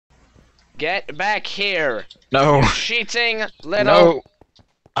Get back here! No. You cheating little... No.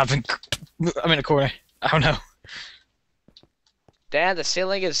 I'm in a corner. Oh no. Dad, the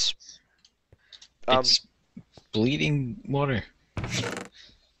ceiling is... It's bleeding water.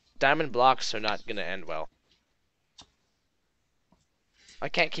 Diamond blocks are not gonna end well. I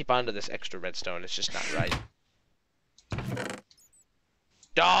can't keep on to this extra redstone, it's just not right.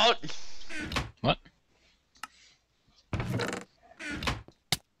 Don't! What?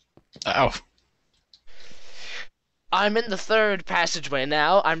 Oh. I'm in the third passageway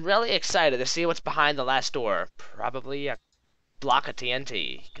now. I'm really excited to see what's behind the last door. Probably a block of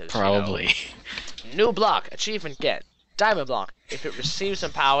TNT. Probably. You know, new block. Achievement get. Diamond block. If it receives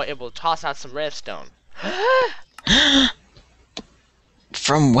some power, it will toss out some redstone.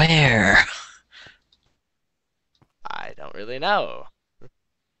 From where? I don't really know.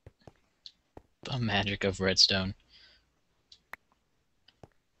 The magic of redstone.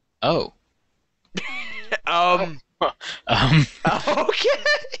 Oh. Okay.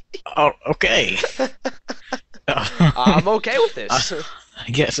 Oh, okay. I'm okay with this.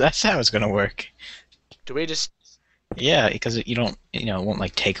 I guess that's how it's gonna work. Do we just... Yeah, because you don't, it won't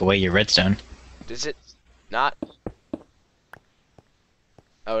like take away your redstone. Does it not?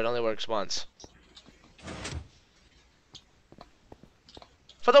 Oh, it only works once.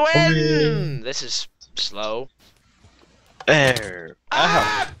 For the win! This is slow. There.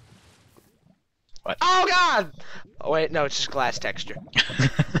 Ah! What? Oh god! Oh wait, no, it's just glass texture.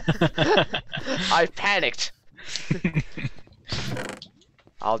 I panicked.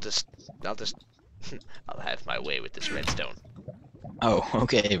 I'll have my way with this redstone. Oh,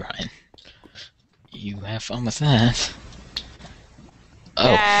 okay, Ryan. You have fun with that.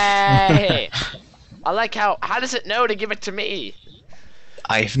 Oh. Yay! I like how does it know to give it to me?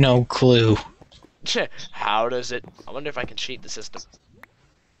 I have no clue. How does it? I wonder if I can cheat the system.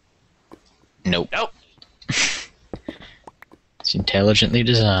 Nope. Nope. It's intelligently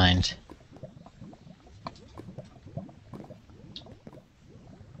designed.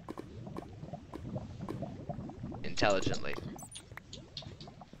 Intelligently.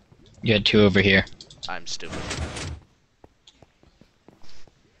 You had two over here. I'm stupid.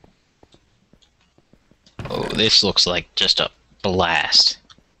 Oh, this looks like just a blast.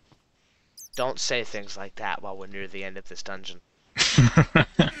 Don't say things like that while we're near the end of this dungeon.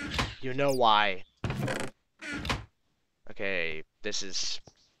 You know why. Okay, this is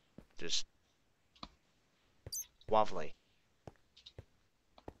just lovely.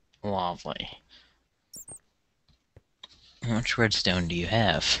 Lovely. How much redstone do you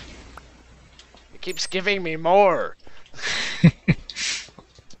have? It keeps giving me more.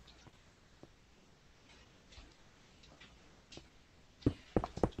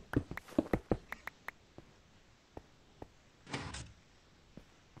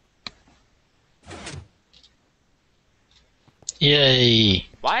 Yay!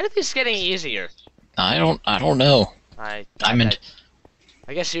 Why are these getting easier? I don't know. Diamond.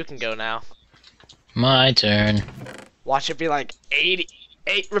 I guess you can go now. My turn. Watch it be like 8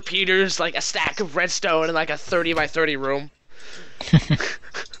 repeaters, like a stack of redstone in like a 30 by 30 room.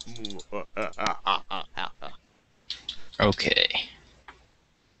 Okay.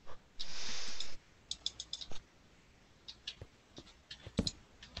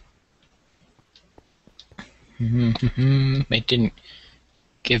 It didn't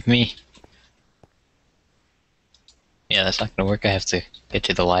give me... Yeah, that's not gonna work. I have to get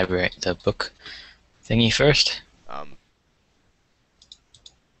to the library, the book thingy first.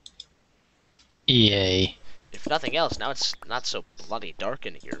 Yay. If nothing else, now it's not so bloody dark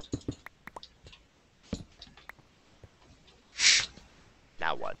in here.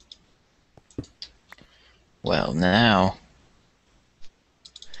 Now what? Well, now...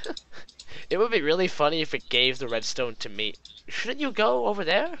 It would be really funny if it gave the redstone to me. Shouldn't you go over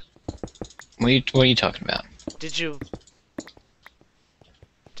there? What are you talking about? Did you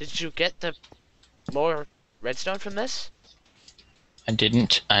get the more redstone from this? I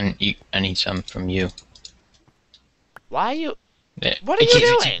didn't. I need some from you. Why are you... Yeah, What are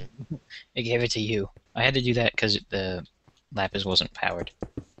you doing? I gave it to you. I had to do that because the lapis wasn't powered.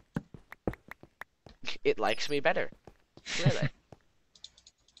 It likes me better. Really.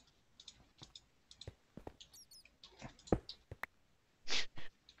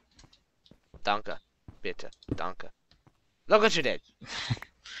 Danke. Bitte. Danke. Look what you did.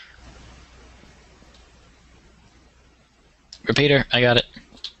 Repeater, I got it.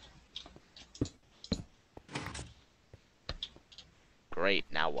 Great,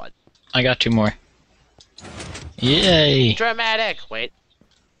 now what? I got two more. Yay! Dramatic! Wait.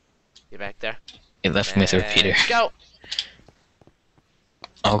 You back there? It left me with a repeater. Go!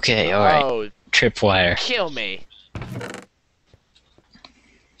 Okay, alright. Oh, Tripwire. kill me.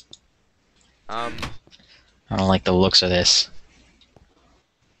 I don't like the looks of this.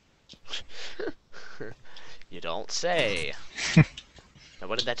 You don't say. Now,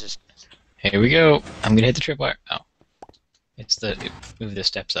 what did that just... Here we go. I'm gonna hit the tripwire. Oh. It's the... Move the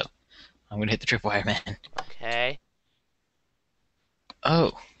steps up. I'm gonna hit the tripwire, man. Okay.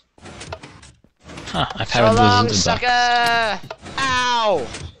 Oh. Huh, I've So had long, those sucker! Ow!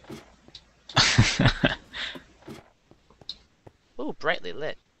 Ooh, brightly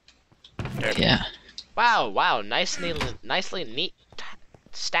lit. There. Yeah. Wow, nicely neat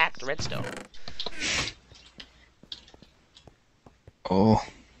stacked redstone. Oh.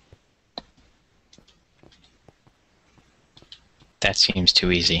 That seems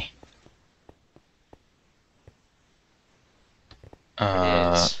too easy.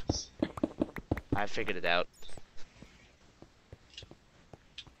 It is. I figured it out.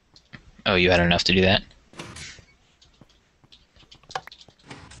 Oh, you had enough to do that?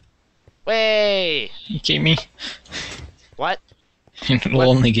 Way! You kidding me? What? It'll What?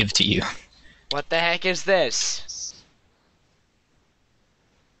 only give to you. What the heck is this?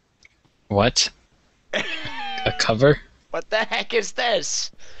 What? A cover? What the heck is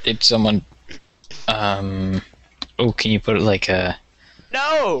this? Did someone... Oh, can you put it like a...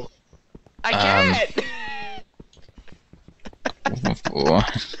 No! I can't!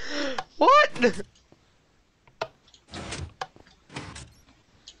 What? What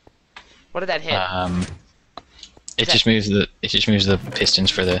did that hit? It just moves the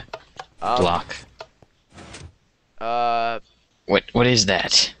pistons for the block. What is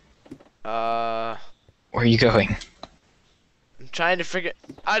that? Where are you going? I'm trying to figure...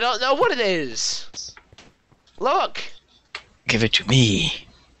 I don't know what it is! Look! Give it to me.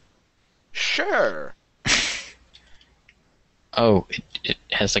 Sure. Oh, it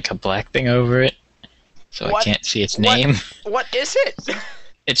has like a black thing over it, so What? I can't see its name. What is it?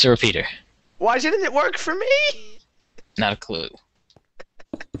 It's a repeater. Why didn't it work for me? Not a clue.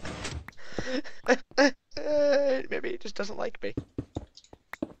 Maybe it just doesn't like me.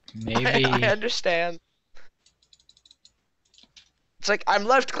 Maybe... I understand. It's like, I'm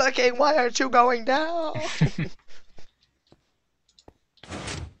left clicking, why aren't you going down?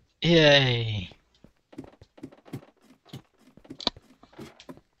 Yay.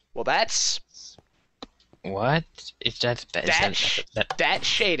 Well, that's... What? Is that... That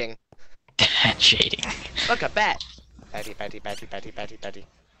shading. That shading. Look, a bat. Batty, batty, batty, batty, batty, batty.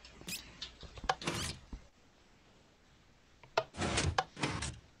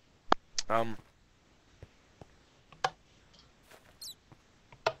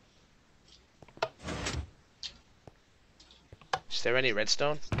 Is there any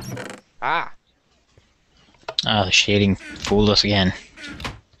redstone? Ah! Ah, the shading fooled us again.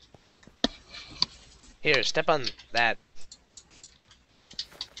 Here, step on that.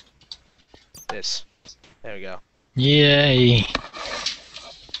 This. There we go. Yay.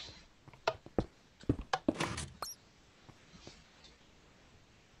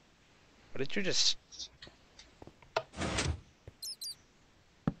 What did you just...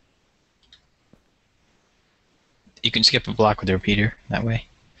 You can skip a block with the repeater that way.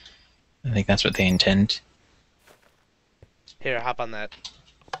 I think that's what they intend. Here, hop on that.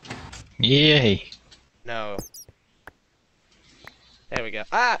 Yay. No. There we go.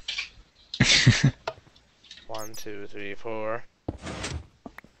 Ah! 1, 2, 3, 4.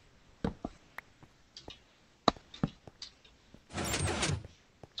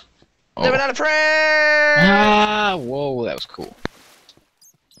 Oh. Living on a prayer! Ah, whoa, that was cool.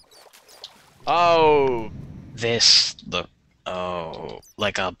 Oh! This look, oh,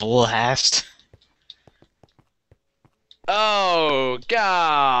 like a blast. Oh,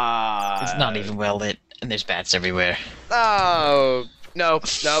 God! It's not even well lit, and there's bats everywhere. Oh, no.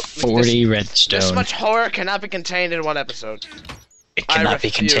 40 redstone. This much horror cannot be contained in one episode. It cannot be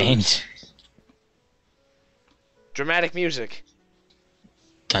refuse. contained. Dramatic music.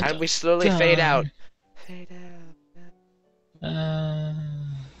 Dun, And we slowly dun. fade out. Fade out.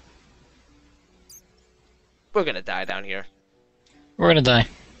 We're gonna die down here. We're gonna die.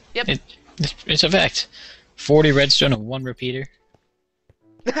 Yep. It's a fact. 40 redstone and 1 repeater.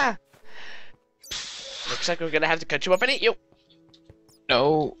 Looks like we're gonna have to cut you up and eat you.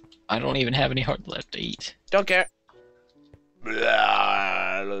 No, I don't even have any heart left to eat. Don't care.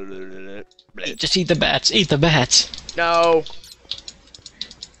 Just eat the bats. Eat the bats. No.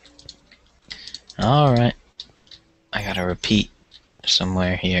 Alright. I gotta repeat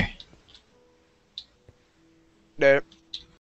somewhere here. Nope.